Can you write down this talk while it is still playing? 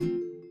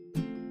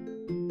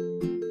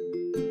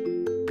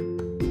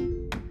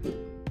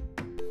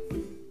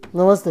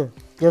नमस्ते,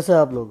 कैसे हैं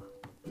आप लोग?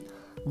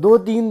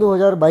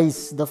 2/3/2022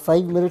 the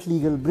 5 minute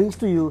legal brings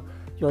to you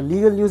your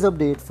legal news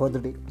update for the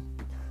day.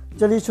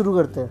 चलिए शुरू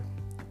करते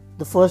हैं।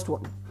 The first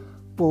one,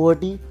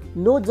 poverty,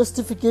 no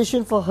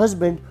justification for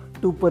husband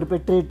to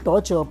perpetrate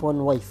torture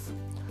upon wife.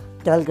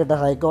 Calcutta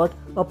High Court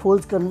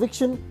upholds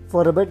conviction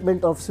for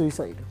abetment of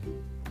suicide.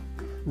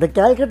 The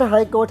Calcutta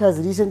High Court has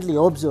recently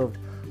observed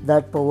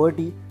that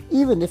poverty,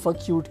 even if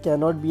acute,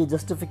 cannot be a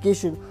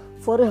justification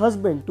for a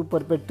husband to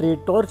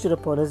perpetrate torture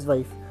upon his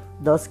wife,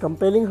 thus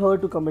compelling her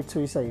to commit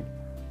suicide.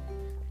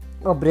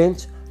 A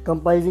bench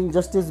comprising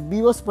Justice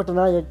Bivas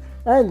Patnaik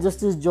and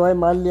Justice Joy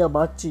Malya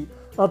Bagchi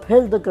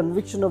upheld the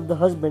conviction of the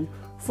husband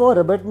for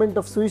abetment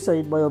of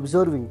suicide by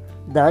observing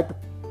that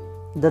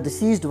the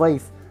deceased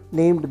wife,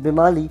 named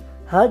Bimali,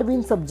 had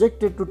been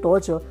subjected to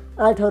torture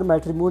at her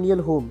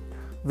matrimonial home,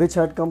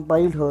 which had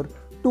compelled her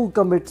to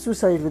commit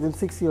suicide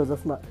within 6 years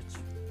of marriage.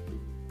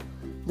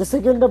 The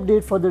second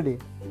update for the day,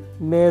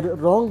 mere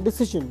wrong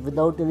decision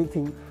without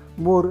anything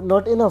more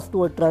not enough to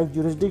attract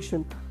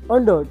jurisdiction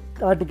under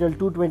Article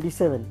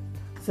 227,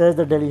 says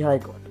the Delhi High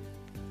Court.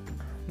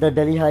 The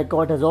Delhi High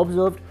Court has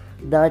observed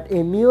that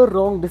a mere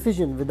wrong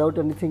decision without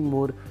anything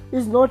more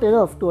is not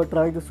enough to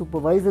attract the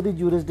supervisory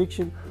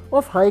jurisdiction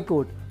of High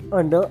Court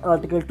under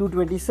Article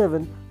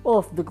 227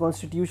 of the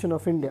Constitution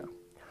of India.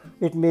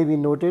 It may be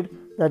noted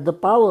that the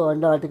power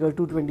under Article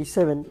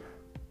 227,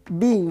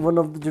 being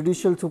one of the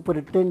judicial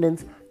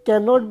superintendents,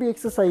 cannot be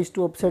exercised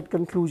to upset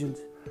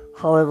conclusions,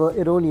 however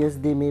erroneous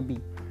they may be,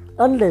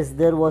 unless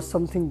there was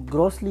something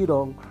grossly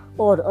wrong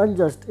or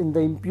unjust in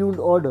the impugned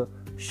order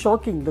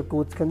shocking the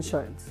court's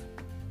conscience.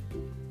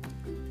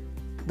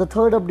 The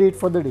third update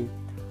for the day,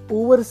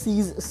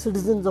 overseas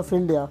citizens of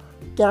India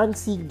can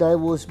seek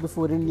divorce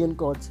before Indian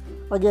courts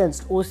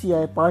against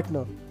OCI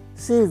partner,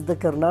 says the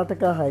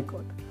Karnataka High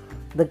Court.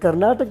 The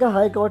Karnataka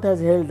High Court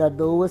has held that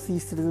the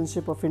overseas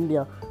citizenship of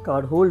India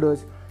card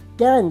holders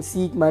can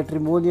seek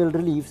matrimonial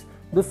reliefs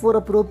before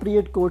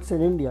appropriate courts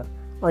in India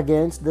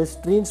against the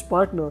estranged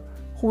partner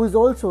who is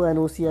also an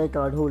OCI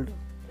card holder.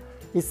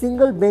 A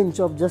single bench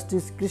of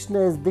Justice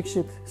Krishna S.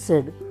 Dikshit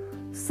said,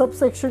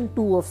 Subsection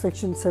 2 of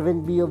Section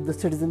 7B of the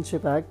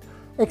Citizenship Act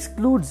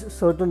excludes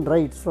certain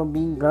rights from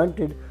being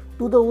granted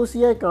to the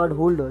OCI card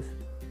holders.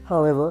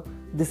 However,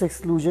 this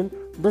exclusion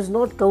does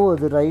not cover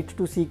the right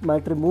to seek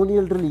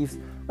matrimonial reliefs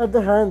at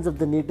the hands of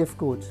the native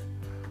courts.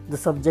 The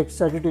subject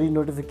statutory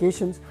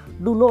notifications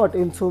do not,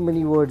 in so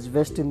many words,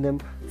 vest in them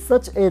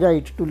such a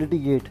right to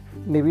litigate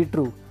may be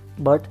true,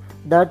 but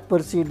that per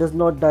se does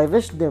not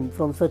divest them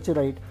from such a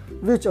right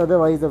which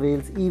otherwise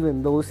avails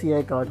even the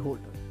OCI card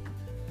holder.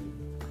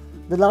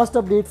 The last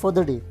update for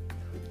the day,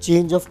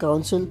 change of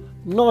counsel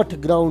not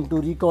ground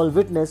to recall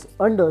witness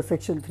under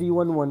Section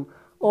 311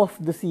 of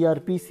the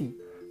CRPC,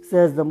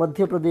 says the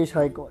Madhya Pradesh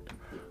High Court.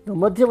 The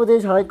Madhya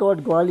Pradesh High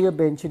Court Gwalior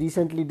bench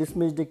recently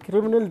dismissed a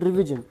criminal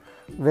revision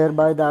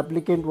whereby the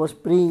applicant was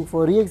praying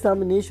for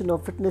re-examination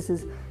of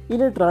witnesses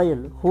in a trial,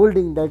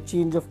 holding that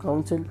change of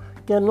counsel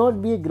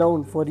cannot be a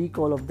ground for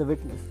recall of the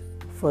witness.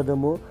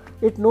 Furthermore,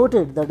 it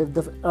noted that if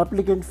the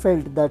applicant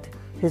felt that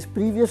his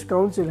previous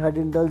counsel had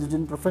indulged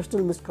in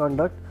professional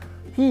misconduct,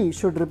 he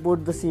should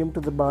report the same to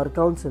the Bar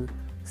Council,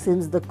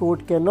 since the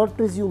court cannot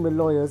presume a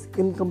lawyer's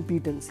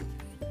incompetency.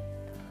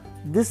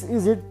 This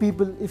is it,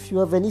 people. If you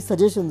have any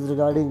suggestions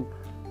regarding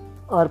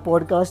our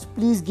podcast,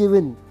 please give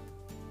in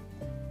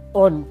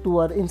on to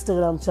our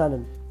Instagram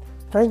channel.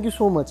 Thank you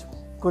so much.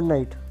 Good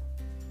night.